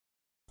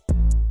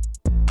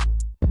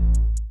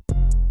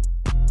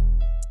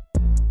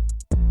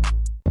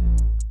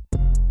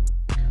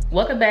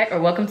Welcome back, or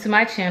welcome to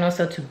my channel.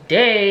 So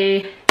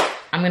today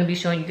I'm gonna be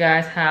showing you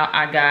guys how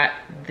I got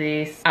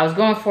this. I was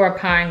going for a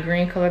pine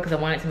green color because I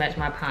wanted to match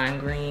my pine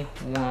green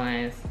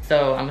ones.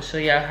 So I'm gonna show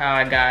y'all how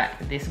I got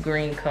this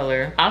green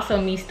color.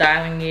 Also me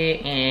styling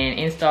it and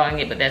installing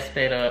it, but that's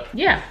sped up.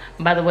 Yeah,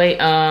 by the way,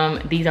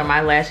 these are my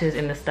lashes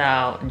in the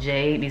style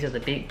Jade. These are the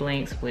big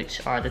blinks,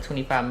 which are the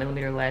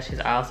 25mm lashes.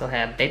 I also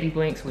have baby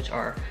blinks, which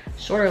are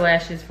shorter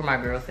lashes for my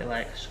girls that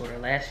like shorter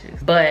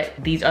lashes. But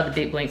these are the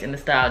big blinks in the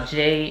style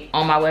Jade.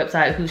 On my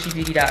website,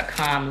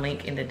 hooshybeauty.com,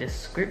 link in the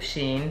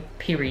description,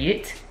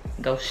 period.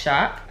 Go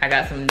shop. I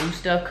got some new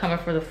stuff coming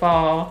for the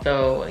fall,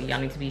 so y'all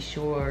need to be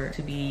sure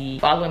to be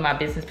following my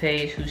business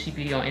page, Hooshy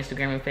Beauty, on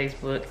Instagram and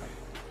Facebook,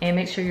 and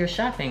make sure you're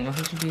shopping on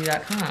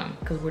hooshybeauty.com,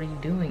 because what are you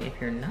doing if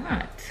you're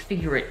not?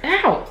 Figure it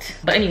out.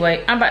 But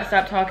anyway, I'm about to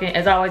stop talking.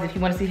 As always, if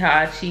you want to see how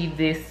I achieve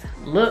this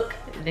look,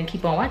 then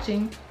keep on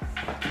watching.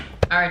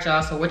 All right,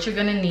 y'all, so what you're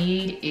gonna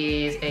need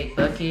is a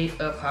bucket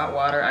of hot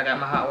water. I got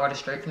my hot water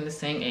straight from the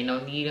sink. Ain't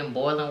no need in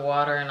boiling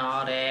water and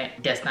all that.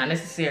 That's not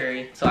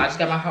necessary. So I just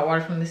got my hot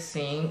water from the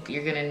sink.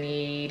 You're gonna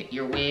need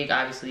your wig,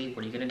 obviously.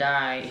 What are you gonna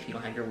dye if you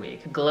don't have your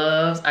wig?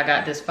 Gloves. I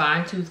got this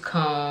fine tooth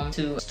comb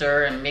to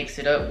stir and mix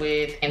it up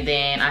with. And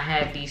then I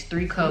have these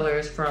 3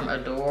 colors from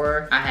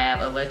Adore. I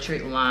have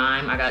electric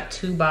lime. I got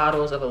 2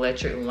 bottles of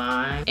electric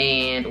lime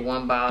and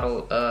 1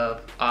 bottle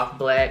of Off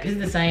Black. This is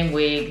the same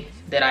wig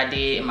that I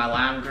did in my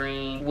lime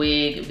green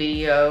wig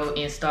video,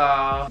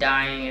 install,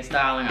 dyeing and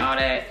styling, all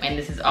that. And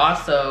this is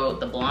also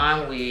the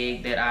blonde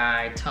wig that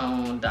I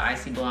toned, the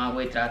icy blonde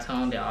wig that I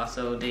toned, that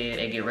also did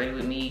a Get Ready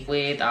With Me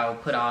with. I'll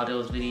put all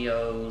those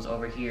videos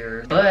over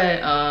here.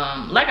 But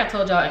like I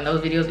told y'all in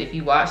those videos, if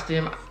you watch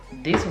them,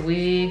 this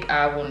wig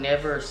I will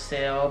never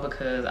sell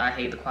because I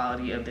hate the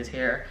quality of this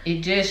hair.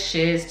 It just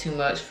sheds too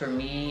much for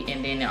me,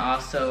 and then it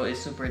also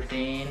is super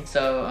thin.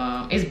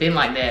 So it's been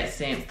like that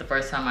since the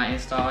first time I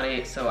installed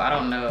it, so I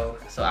don't know.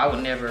 So I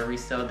would never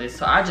resell this.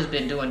 So I've just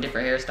been doing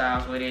different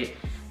hairstyles with it,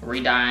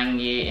 re-dyeing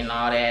it and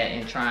all that,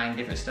 and trying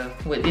different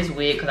stuff with this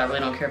wig because I really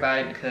don't care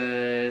about it,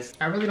 because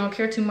I really don't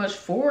care too much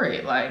for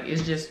it. Like,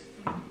 it's just,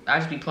 I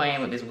just be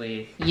playing with this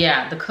wig.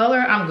 Yeah, the color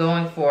I'm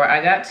going for,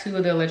 I got 2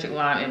 of the electric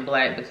lime in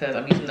black because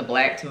I'm using the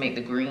black to make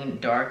the green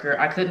darker.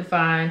 I couldn't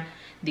find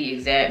the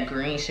exact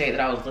green shade that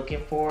I was looking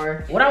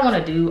for. What I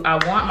want to do,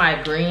 I want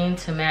my green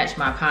to match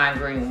my pine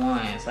green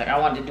ones. Like, I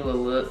wanted to do a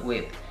look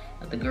with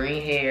the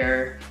green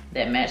hair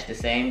that matched the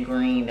same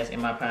green that's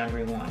in my pine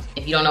green ones.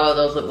 If you don't know what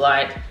those look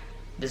like,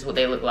 this is what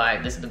they look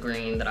like. This is the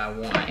green that I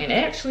want. And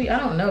actually, I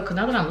don't know, because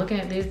now that I'm looking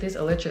at this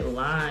electric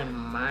lime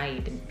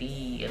might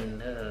be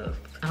enough.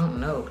 I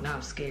don't know, now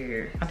I'm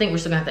scared. I think we're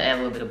still gonna have to add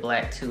a little bit of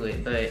black to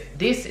it, but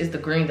this is the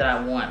green that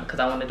I want because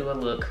I want to do a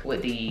look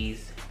with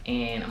these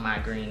and my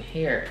green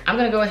hair. I'm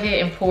gonna go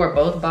ahead and pour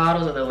both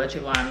bottles of the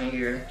electric lime in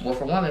here. Well,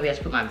 for one, maybe I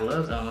should put my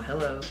gloves on.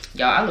 Hello.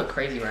 Y'all, I look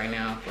crazy right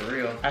now, for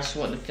real. I just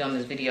wanted to film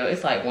this video.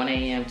 It's like 1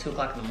 a.m., 2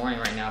 o'clock in the morning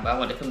right now, but I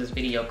wanted to film this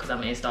video because I'm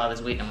gonna install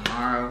this wig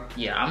tomorrow.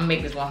 Yeah, I'm gonna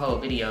make this one whole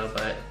video,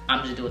 but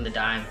I'm just doing the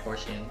dyeing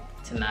portion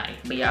tonight.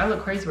 But yeah, I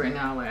look crazy right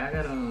now. Like, I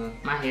got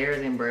my hair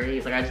is in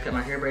braids. Like, I just got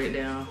my hair braided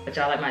down. But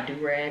y'all like my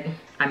do-rag?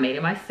 I made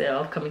it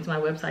myself, coming to my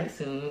website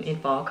soon in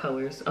fall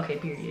colors. Okay,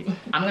 period.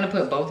 I'm gonna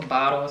put both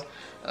bottles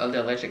of the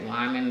electric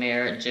lime in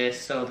there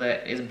just so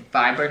that it's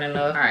vibrant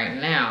enough. All right,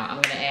 now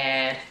I'm gonna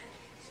add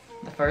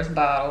the first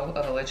bottle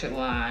of electric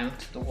lime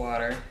to the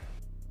water.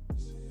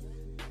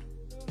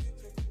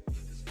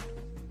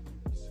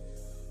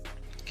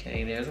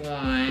 Okay, there's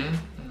one.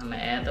 I'm gonna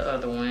add the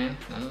other one.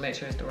 I'm gonna make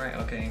sure it's the right,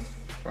 okay.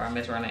 Before I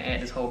mess around and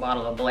add this whole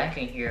bottle of black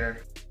in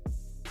here.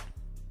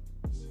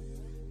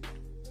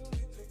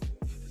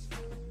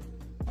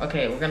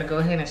 Okay, we're gonna go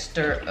ahead and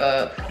stir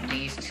up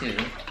these 2.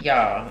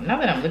 Y'all, now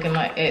that I'm looking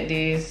at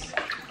this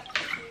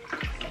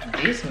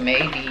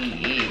may be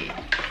it.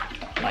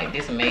 Like,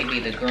 this may be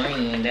the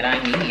green that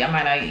I need. I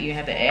might not even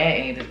have to add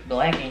any of this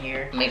black in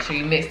here. Make sure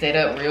you mix that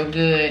up real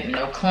good,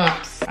 no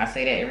clumps. I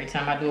say that every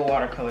time I do a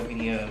watercolor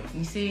video.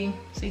 You see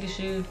the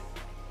shoe?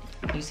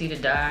 You see the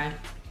dye?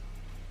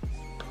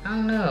 I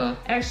don't know.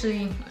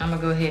 Actually, I'm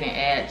gonna go ahead and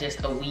add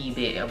just a wee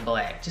bit of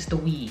black, just a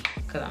wee,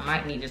 because I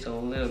might need just a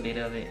little bit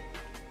of it.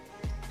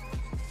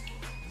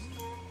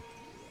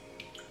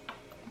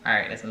 All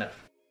right, that's enough.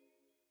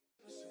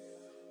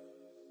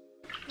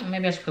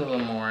 Maybe I should put a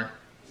little more.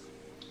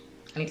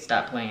 I need to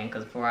stop playing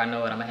because before I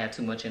know it, I'm gonna have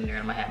too much in there.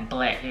 I'm gonna have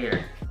black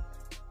hair.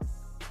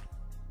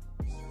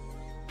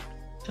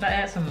 Should I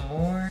add some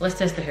more? Let's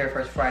test the hair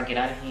first before I get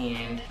out of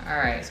hand. All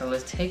right, so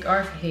let's take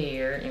our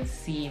hair and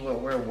see what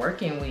we're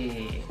working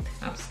with.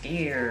 I'm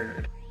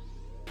scared.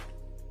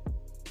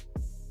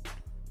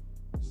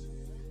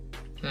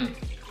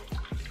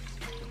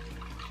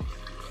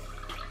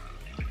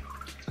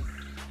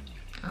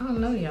 I don't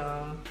know,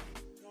 y'all.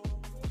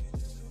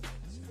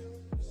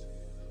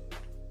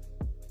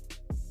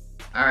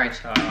 All right,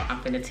 y'all,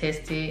 I'm finna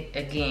test it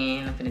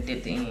again. I'm finna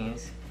dip the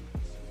ends.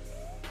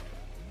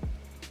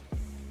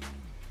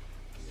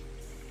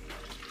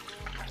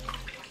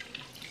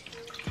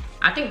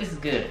 I think this is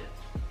good.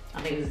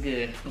 I think this is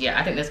good. Yeah,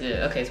 I think that's good.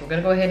 Okay, so we're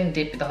gonna go ahead and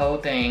dip the whole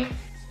thing.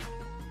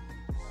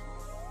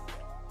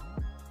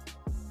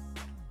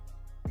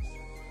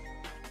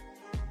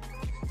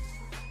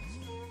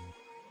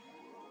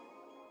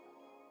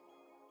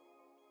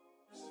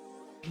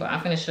 But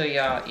I'm gonna show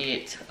y'all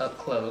it up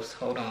close.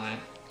 Hold on.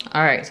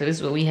 All right, so this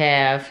is what we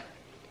have.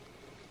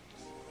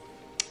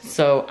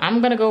 So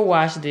I'm gonna go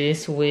wash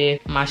this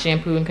with my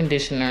shampoo and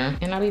conditioner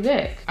and I'll be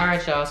back. All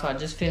right, y'all, so I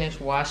just finished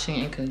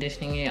washing and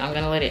conditioning it. I'm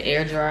gonna let it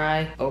air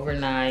dry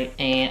overnight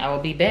and I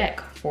will be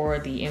back for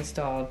the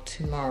install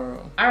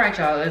tomorrow. All right,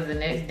 y'all, it's the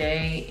next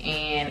day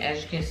and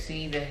as you can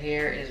see, the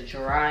hair is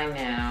dry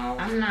now.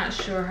 I'm not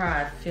sure how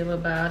I feel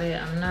about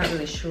it. I'm not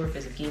really sure if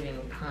it's giving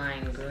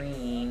pine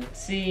green.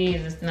 See,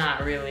 it's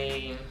not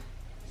really,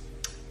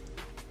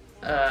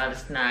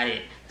 that's not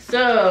it.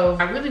 So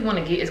I really want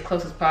to get as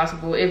close as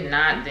possible. If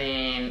not,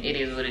 then it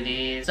is what it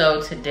is.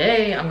 So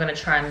today I'm gonna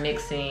try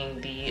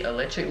mixing the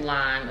Electric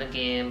Lime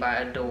again by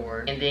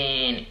Adore, and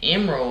then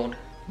Emerald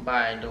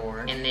by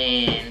Adore, and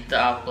then the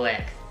Off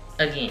Black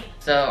again.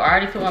 So I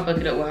already filled my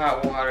bucket up with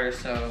hot water,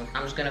 so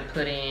I'm just gonna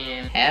put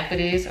in half of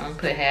this. I'm gonna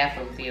put half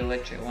of the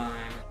Electric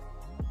Lime.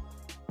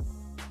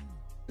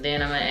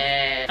 Then I'm gonna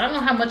add, I don't know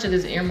how much of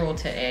this Emerald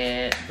to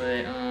add,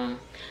 but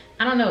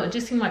I don't know, it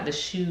just seemed like the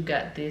shoe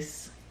got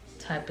this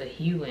type of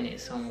hue in it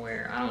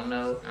somewhere. I don't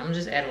know. I'm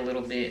just add a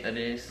little bit of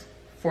this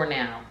for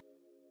now.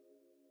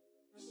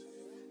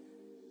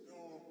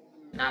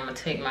 Now I'm gonna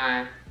take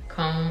my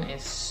comb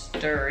and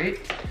stir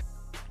it.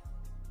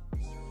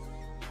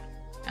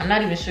 I'm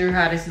not even sure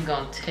how this is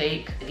gonna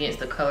take against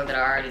the color that I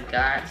already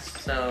got,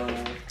 so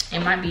it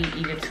might be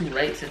even too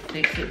late to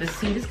fix it. But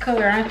see, this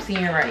color I'm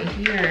seeing right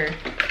here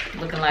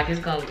looking like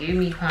it's gonna give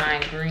me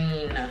pine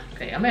green.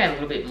 Okay, I'm gonna add a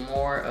little bit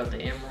more of the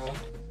Emerald.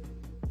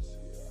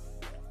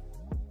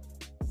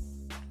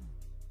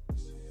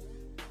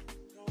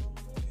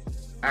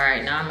 All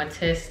right, now I'm gonna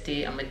test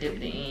it. I'm gonna dip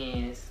the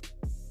ends.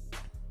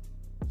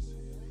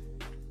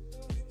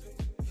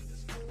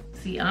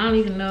 See, I don't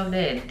even know if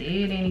that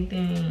did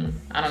anything.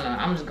 I don't know,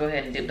 I'm just go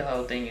ahead and dip the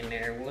whole thing in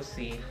there. We'll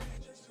see.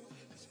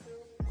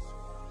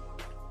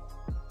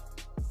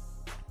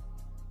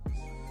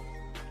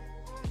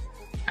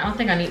 I don't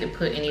think I need to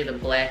put any of the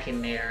black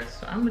in there.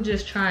 So I'm gonna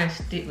just try and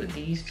stick with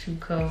these two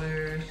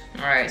colors.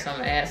 All right, so I'm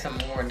gonna add some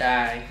more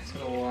dye to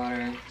the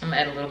water. I'm gonna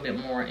add a little bit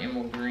more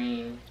emerald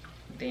green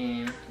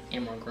than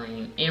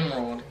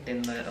emerald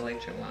than the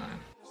Electric Lime.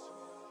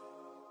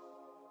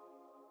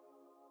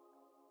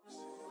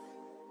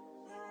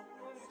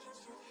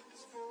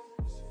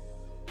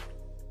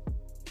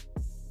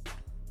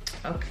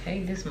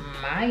 Okay, this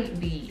might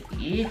be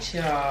it,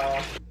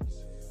 y'all.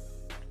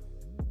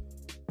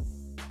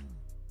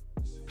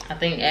 I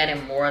think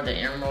adding more of the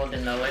emerald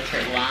than the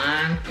Electric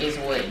Lime is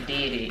what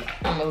did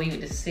it. I'm gonna leave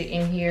it to sit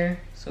in here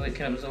so it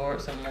can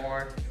absorb some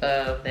more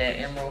of that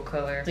emerald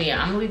color. So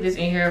yeah, I'm gonna leave this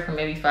in here for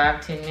maybe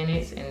 5-10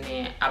 minutes and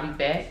then I'll be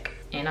back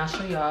and I'll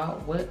show y'all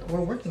what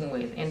we're working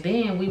with. And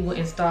then we will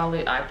install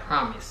it, I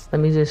promise.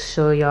 Let me just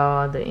show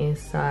y'all the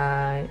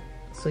inside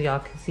so y'all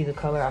can see the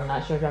color. I'm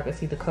not sure if y'all can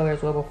see the color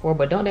as well before,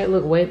 but don't that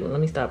look, wait, let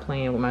me stop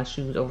playing with my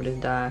shoes over this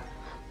dye.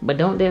 But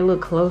don't that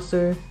look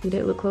closer? See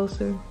that look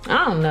closer?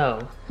 I don't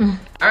know. All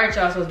right,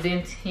 y'all, so it's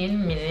been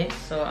 10 minutes.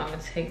 So I'm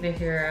gonna take the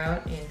hair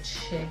out and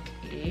check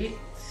it.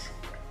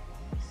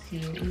 See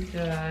what we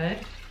got.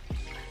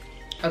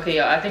 Okay,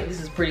 y'all, I think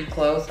this is pretty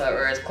close,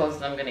 or as close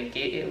as I'm gonna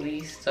get at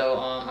least. So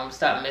I'm gonna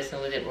stop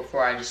messing with it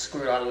before I just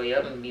screw it all the way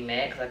up and be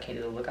mad because I can't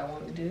do the look I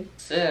want to do.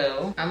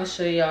 So I'm gonna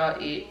show y'all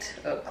it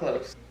up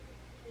close.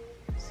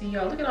 See,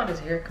 y'all, look at all this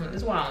hair coming.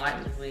 This is why I don't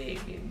like this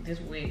wig.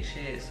 This wig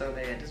shit is so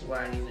bad. This is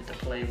why I use it to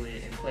play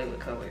with and play with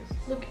colors.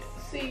 Look,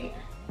 see,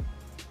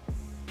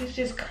 it's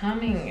just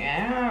coming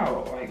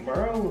out. Like,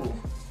 bro,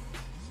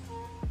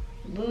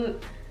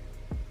 look.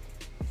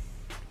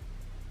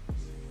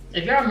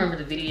 If y'all remember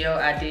the video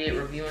I did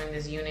reviewing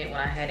this unit when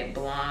I had it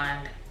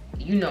blonde,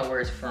 you know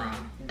where it's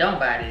from. Don't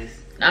buy this.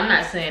 I'm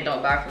not saying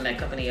don't buy from that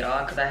company at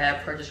all because I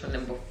have purchased from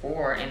them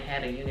before and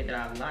had a unit that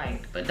I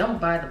liked, but don't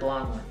buy the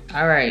blonde one.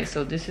 All right,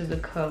 so this is the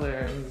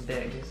color. Let me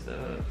back this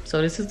up.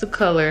 So this is the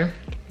color.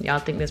 Y'all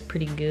think that's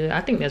pretty good?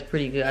 I think that's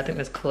pretty good. I think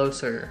that's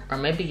closer. Or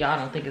maybe y'all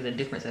don't think it's a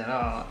difference at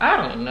all. I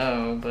don't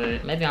know,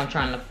 but maybe I'm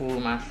trying to fool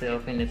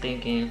myself into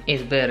thinking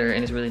it's better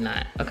and it's really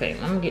not. Okay,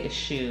 I'm gonna get the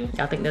shoe.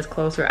 Y'all think that's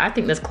closer? I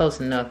think that's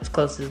close enough. As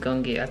close as it's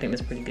gonna get. I think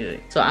that's pretty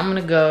good. So I'm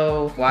gonna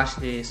go wash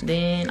this,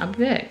 then I'll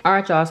be back. All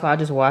right, y'all, so I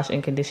just washed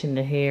and conditioned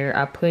the hair.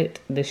 I put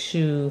the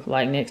shoe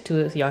like next to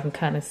it so y'all can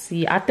kind of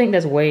see. I think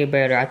that's way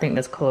better. I think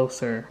that's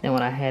closer than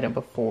when I had it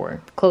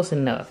before. Close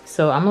enough.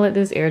 So I'm gonna let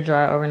this air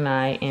dry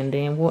overnight and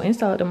then we'll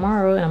install it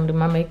tomorrow and I'm gonna do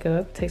my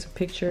makeup, take some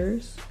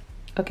pictures.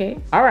 Okay,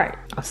 all right,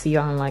 I'll see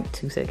y'all in like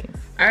 2 seconds.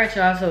 All right,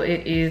 y'all, so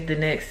it is the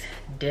next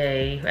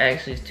day.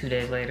 Actually, it's 2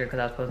 days later because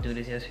I was supposed to do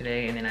this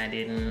yesterday and then I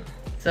didn't.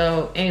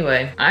 So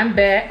anyway, I'm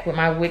back with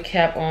my wig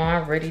cap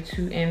on, ready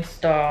to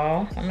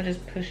install. So I'm gonna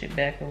just push it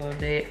back a little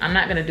bit. I'm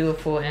not gonna do a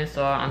full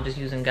install. I'm just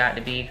using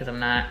Got2b because I'm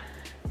not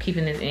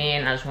keeping this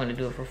in. I just wanted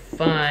to do it for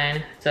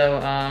fun. So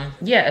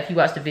yeah, if you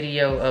watched the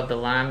video of the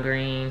lime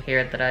green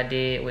hair that I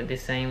did with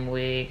this same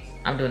wig,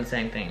 I'm doing the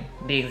same thing,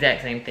 the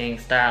exact same thing,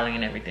 styling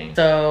and everything.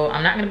 So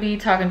I'm not gonna be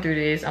talking through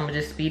this. I'm gonna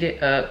just speed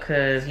it up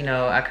because, you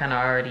know, I kind of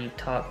already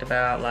talked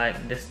about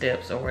like the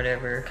steps or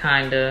whatever,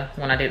 kinda,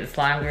 when I did the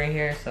slime green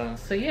hair. So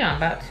yeah, I'm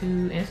about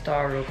to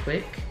install real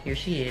quick. Here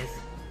she is,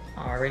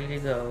 all ready to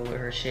go with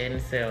her shedding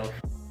self.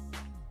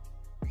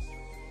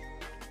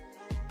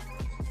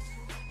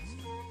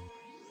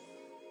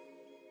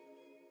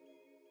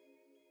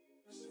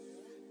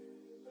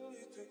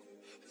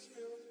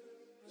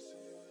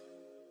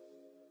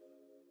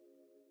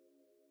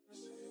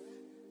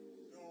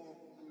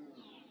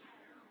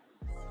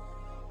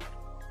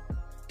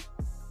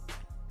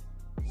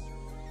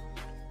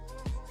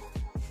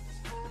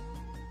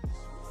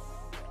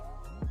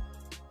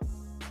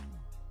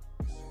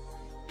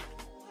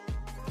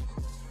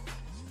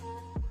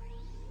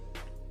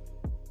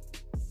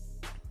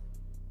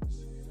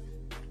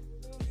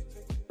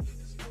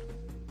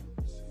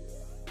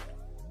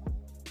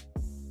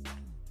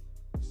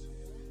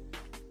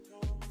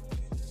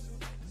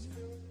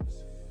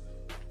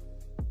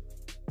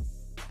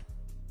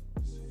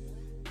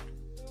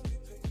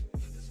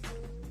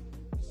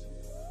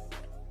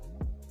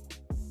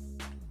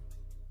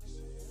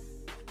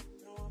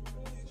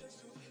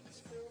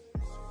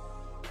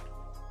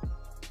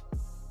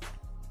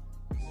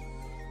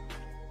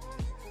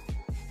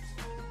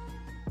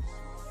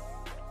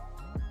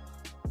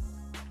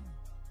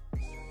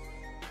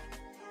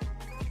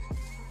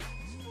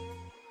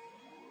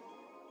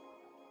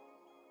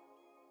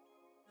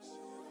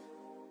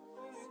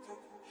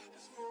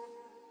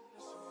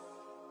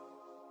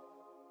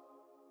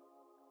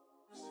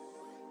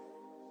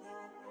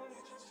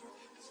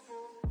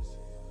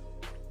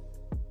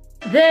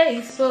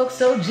 They spoke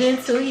so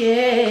gentle,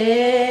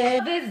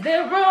 yeah. This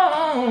they're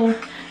wrong,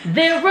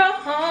 they're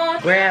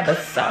wrong. Grab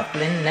her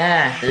softly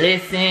now.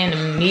 Listen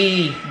to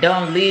me,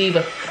 don't leave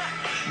her,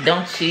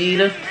 don't cheat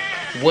her.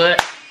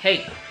 What?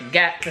 Hey,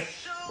 got to.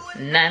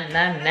 Nah,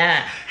 nah,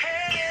 nah.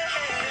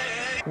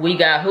 We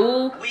got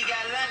who? We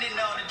got London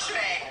on the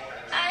track.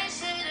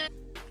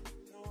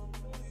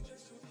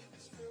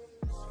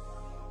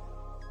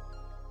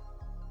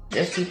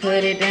 Just to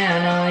put it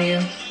down on you.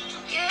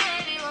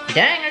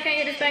 Dang, I can't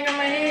get this thing on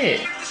my head.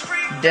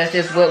 That's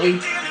just what we,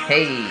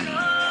 hey.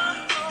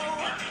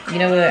 You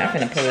know what, I'm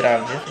finna pull it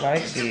off just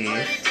like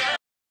this.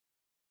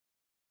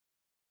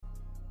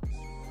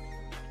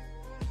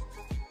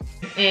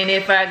 And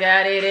if I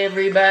got it,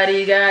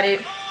 everybody got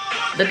it.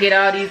 Look at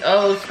all these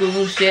old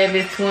school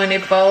Chevys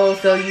 24,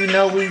 so you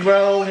know we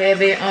roll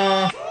heavy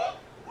on.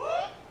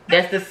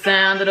 That's the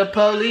sound of the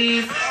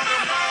police.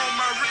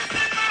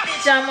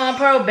 Bitch, I'm on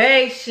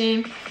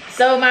probation,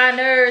 so my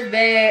nerves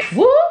bad.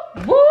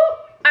 Whoop, whoop,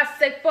 I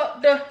say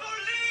fuck the.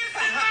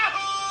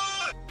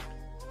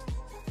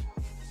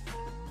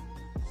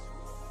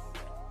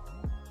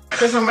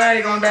 Cause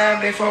somebody gonna die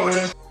if they fuck with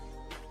us.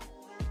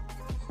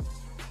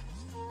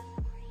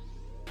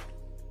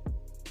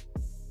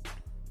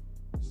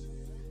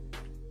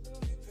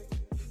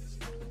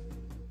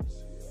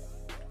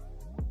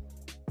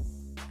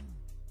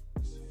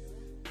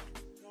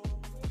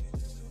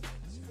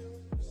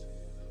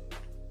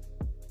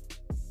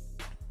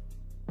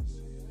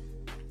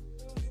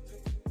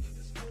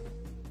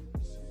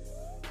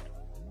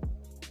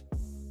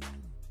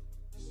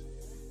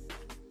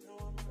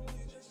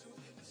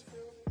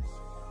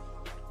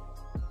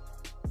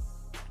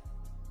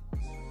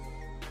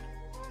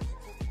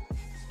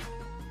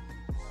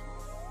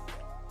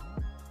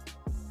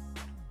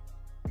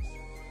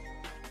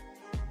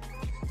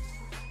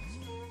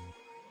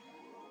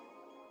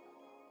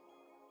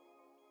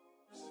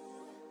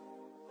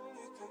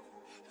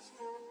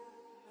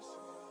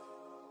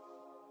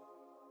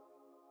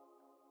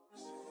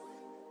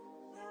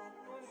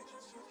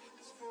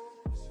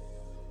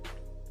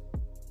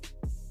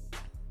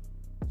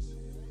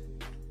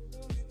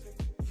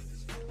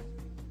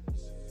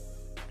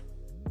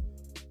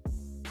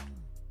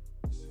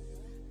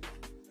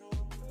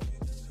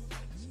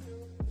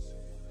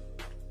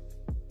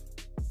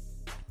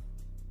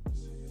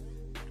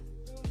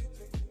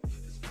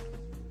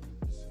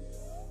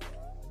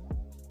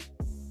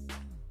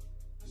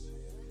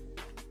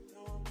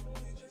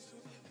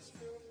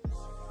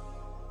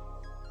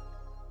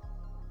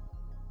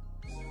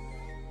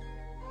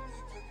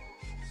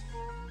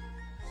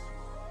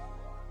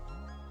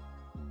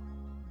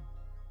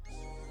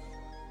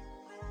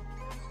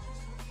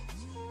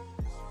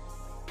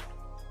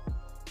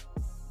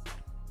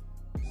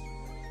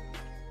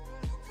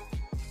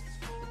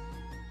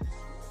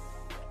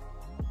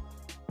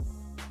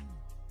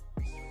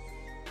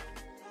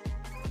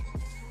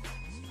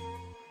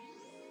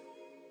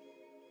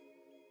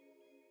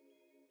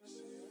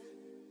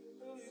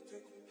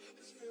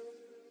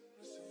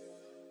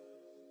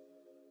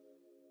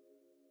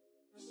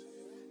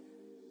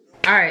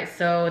 All right,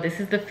 so this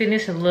is the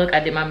finished look.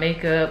 I did my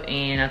makeup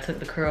and I took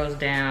the curls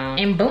down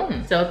and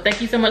boom. So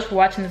thank you so much for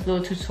watching this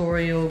little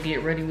tutorial,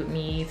 get ready with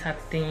me type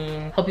of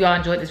thing. Hope you all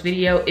enjoyed this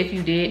video. If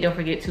you did, don't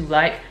forget to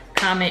like,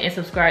 comment, and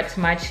subscribe to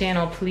my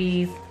channel,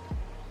 please.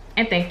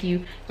 And thank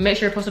you. Make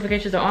sure your post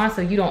notifications are on so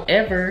you don't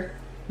ever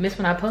miss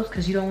when I post,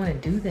 because you don't want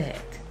to do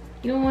that.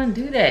 You don't want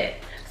to do that.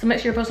 So make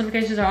sure your post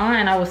notifications are on,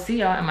 and I will see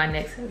y'all in my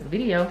next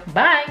video.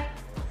 Bye.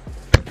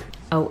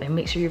 Oh, and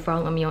make sure you're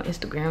following me on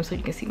Instagram so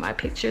you can see my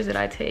pictures that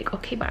I take.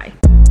 Okay, bye.